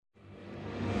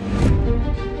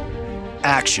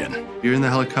action. You're in the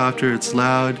helicopter, it's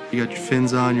loud, you got your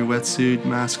fins on, your wetsuit,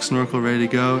 mask, snorkel, ready to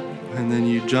go, and then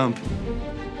you jump.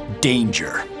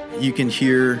 Danger. You can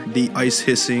hear the ice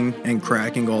hissing and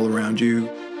cracking all around you.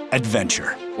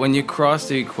 Adventure. When you cross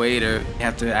the equator, you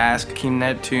have to ask King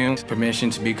Neptune's permission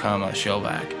to become a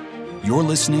shellback. You're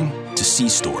listening to Sea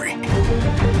Story.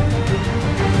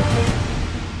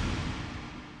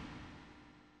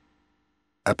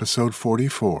 Episode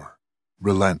 44,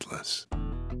 Relentless.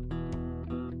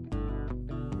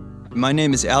 My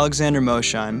name is Alexander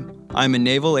Mosheim. I'm a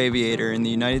naval aviator in the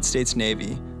United States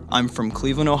Navy. I'm from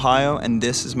Cleveland, Ohio, and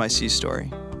this is my sea story.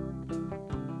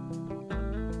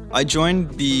 I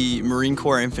joined the Marine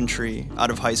Corps Infantry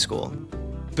out of high school.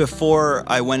 Before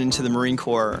I went into the Marine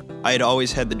Corps, I had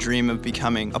always had the dream of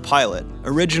becoming a pilot.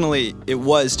 Originally, it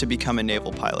was to become a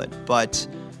naval pilot, but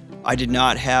I did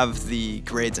not have the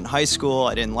grades in high school.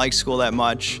 I didn't like school that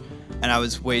much, and I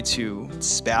was way too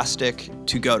spastic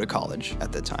to go to college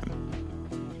at the time.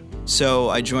 So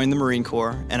I joined the Marine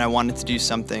Corps, and I wanted to do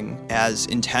something as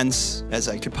intense as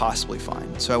I could possibly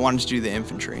find. So I wanted to do the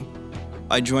infantry.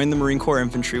 I joined the Marine Corps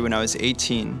Infantry when I was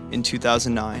 18 in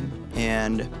 2009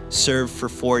 and served for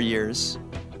 4 years.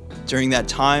 During that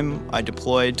time, I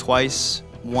deployed twice,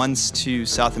 once to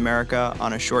South America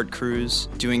on a short cruise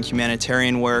doing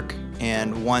humanitarian work,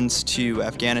 and once to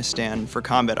Afghanistan for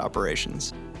combat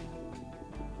operations.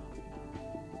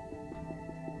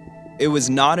 It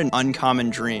was not an uncommon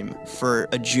dream for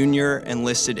a junior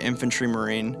enlisted infantry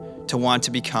marine to want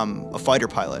to become a fighter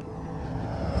pilot.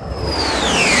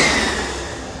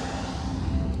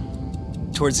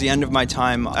 Towards the end of my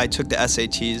time, I took the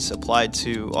SATs, applied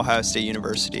to Ohio State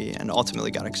University, and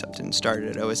ultimately got accepted and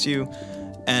started at OSU.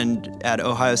 And at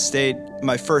Ohio State,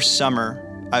 my first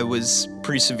summer, I was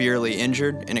pretty severely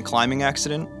injured in a climbing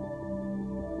accident.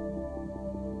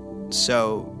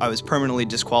 So I was permanently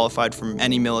disqualified from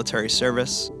any military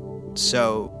service.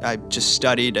 So I just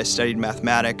studied. I studied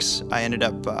mathematics. I ended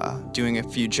up doing a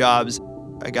few jobs.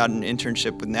 I got an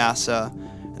internship with NASA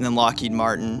and then Lockheed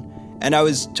Martin. And I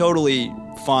was totally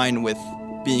fine with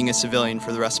being a civilian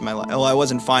for the rest of my life. Well, I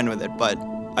wasn't fine with it, but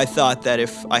I thought that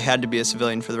if I had to be a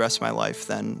civilian for the rest of my life,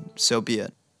 then so be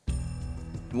it.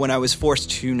 When I was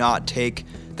forced to not take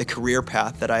the career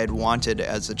path that I had wanted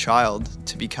as a child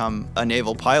to become a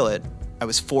naval pilot, I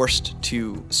was forced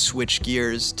to switch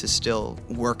gears to still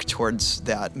work towards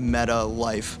that meta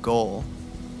life goal.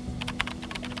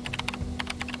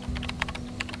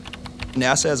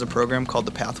 NASA has a program called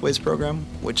the Pathways Program,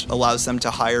 which allows them to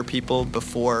hire people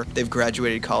before they've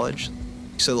graduated college.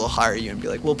 So they'll hire you and be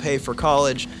like, we'll pay for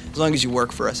college as long as you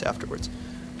work for us afterwards.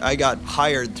 I got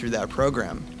hired through that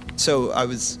program. So I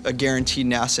was a guaranteed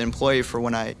NASA employee for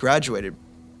when I graduated.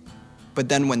 But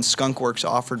then when Skunk Works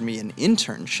offered me an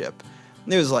internship,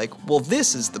 it was like, well,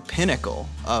 this is the pinnacle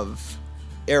of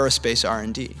aerospace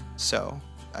R&D. So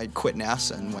I quit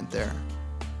NASA and went there.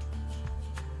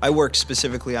 I worked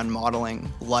specifically on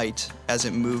modeling light as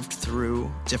it moved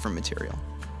through different material.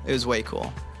 It was way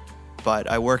cool. But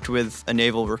I worked with a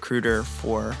naval recruiter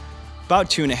for about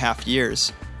 2.5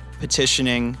 years,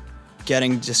 petitioning,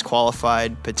 getting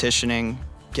disqualified, petitioning,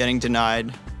 getting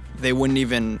denied. They wouldn't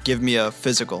even give me a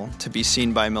physical to be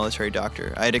seen by a military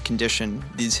doctor. I had a condition.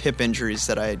 These hip injuries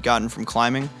that I had gotten from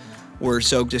climbing were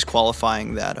so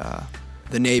disqualifying that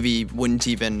the Navy wouldn't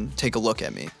even take a look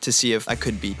at me to see if I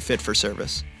could be fit for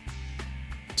service.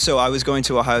 So I was going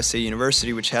to Ohio State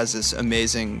University, which has this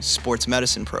amazing sports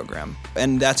medicine program,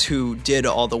 and that's who did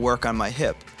all the work on my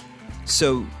hip.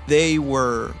 So they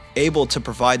were able to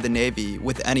provide the Navy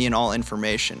with any and all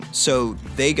information. So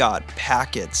they got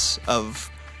packets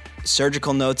of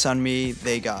surgical notes on me.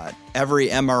 They got every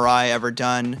MRI ever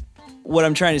done. What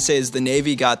I'm trying to say is the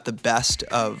Navy got the best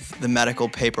of the medical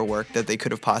paperwork that they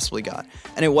could have possibly got,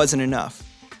 and it wasn't enough.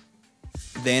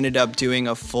 They ended up doing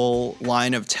a full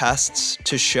line of tests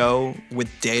to show with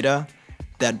data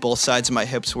that both sides of my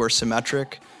hips were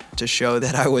symmetric, to show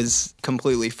that I was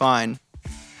completely fine.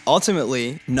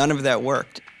 Ultimately, none of that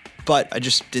worked, but I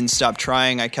just didn't stop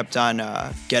trying. I kept on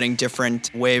getting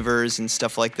different waivers and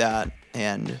stuff like that,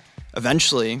 and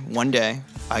eventually, one day,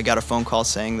 I got a phone call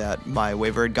saying that my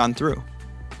waiver had gone through.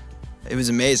 It was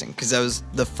amazing, because that was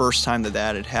the first time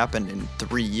that had happened in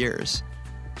 3 years.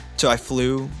 So I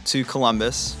flew to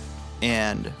Columbus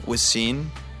and was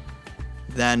seen.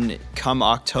 Then, come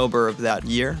October of that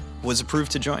year, was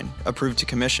approved to join, approved to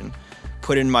commission,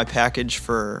 put in my package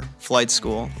for flight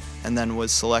school, and then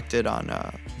was selected on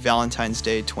Valentine's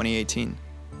Day 2018.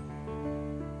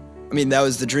 I mean, that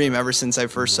was the dream ever since I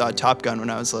first saw Top Gun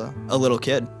when I was a little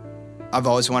kid. I've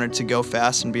always wanted to go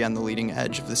fast and be on the leading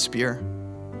edge of the spear.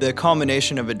 The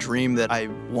culmination of a dream that I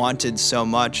wanted so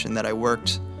much and that I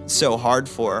worked so hard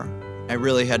for, I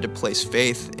really had to place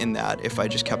faith in that if I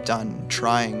just kept on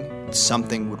trying,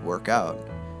 something would work out.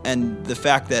 And the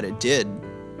fact that it did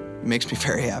makes me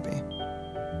very happy.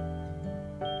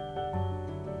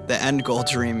 The end goal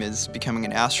dream is becoming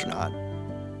an astronaut.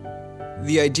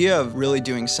 The idea of really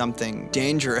doing something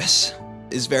dangerous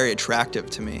is very attractive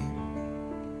to me.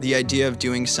 The idea of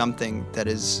doing something that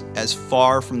is as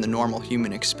far from the normal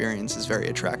human experience is very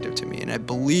attractive to me, and I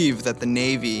believe that the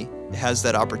Navy has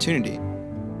that opportunity.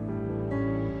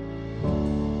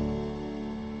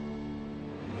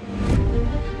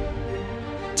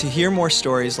 To hear more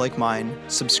stories like mine,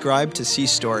 subscribe to Sea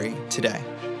Story today.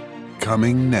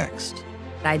 Coming next.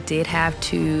 I did have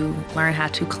to learn how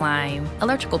to climb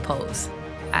electrical poles.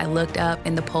 I looked up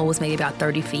and the pole was maybe about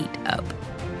 30 feet up.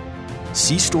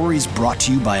 Sea Story is brought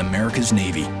to you by America's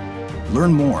Navy.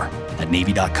 Learn more at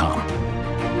Navy.com.